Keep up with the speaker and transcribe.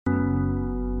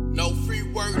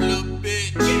work, little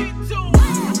bitch.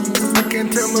 I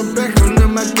can't turn my back on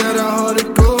them, I got a heart to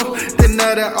go. The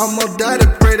night I almost died, I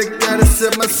pray to God to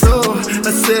set my soul.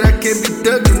 I said I can't be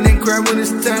thuggin' and cry when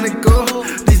it's time to go.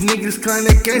 These niggas climb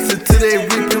that gangster till they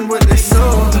reapin' what they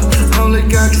sow. Only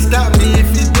God can stop me if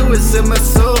you do it, set my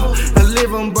soul. I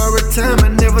live on borrowed time, I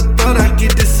never thought I'd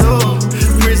get this old.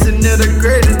 Prison of the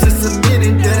greatest, just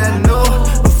admitting that I know.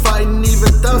 I'm fighting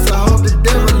even thoughts, I hope the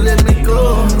devil let me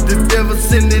go. The devil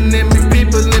sending at me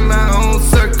people in my own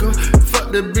circle.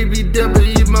 Fuck the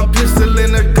BBW, my pistol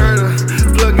in the girdle.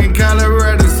 Plugging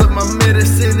Colorado, so my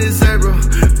medicine is zero.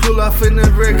 Pull off in the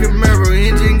rear Camaro,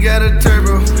 engine got a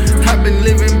turbo. I've been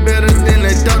living better than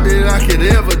I thought that I could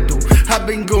ever do. I've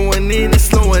been going in and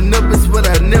slowing up, it's what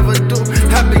I never do.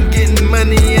 I've been getting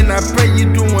money and I pray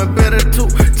you doing better too.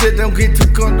 Just don't get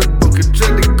too comfortable, cause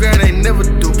drug the grind ain't never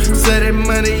do. Say that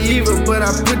money evil, but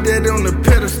I put that on the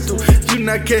pedestal. You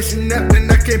not cashing out, then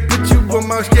I can't put you on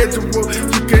my schedule.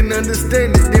 You can't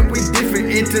understand it, then we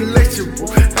different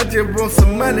intellectual. I just want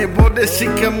some money, want that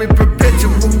shit coming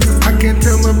perpetual. I can't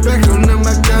turn my back on them,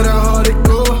 I got a heart to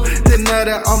go. The night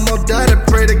I almost died, I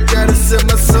pray to God to set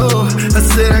my soul. I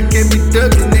said I can't be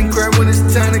thuggin' and cry when it's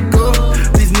time to go.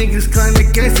 These niggas climb the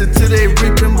gangster till they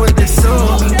reapin' what they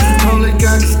sow. Only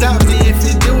God can stop me if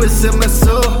you do it, set my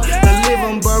soul. I live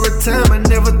on borrowed time, I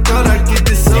never thought I'd get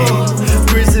this old.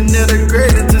 Prison of the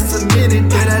greatest, just admitting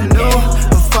that I know.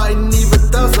 I'm fighting evil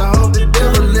thoughts, I hope the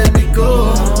devil let me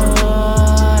go.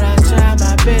 I try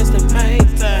my best to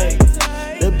maintain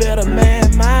the better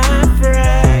man, my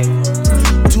friend.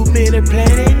 Too many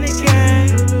playing the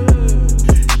game,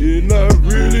 and I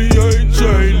really ain't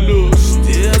changed. Look,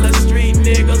 still a street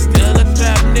nigga, still a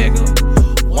trap nigga.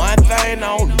 One thing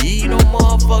I don't need no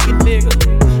motherfucking nigga.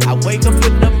 I wake up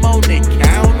in the morning,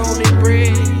 count on the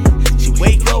bread. She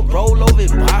wake up, roll over,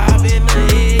 bob in the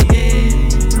head.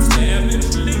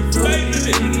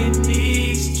 In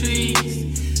these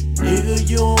streets, nigga,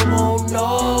 you don't want no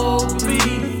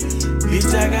beef.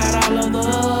 Bitch, I got all of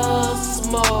the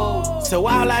smoke. So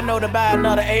all I know to buy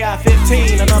another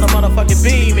AR-15, another motherfucking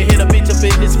beam, and hit a bitch up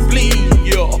in this bleed,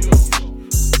 yo.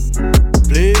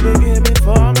 Please forgive me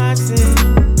for my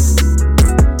sin.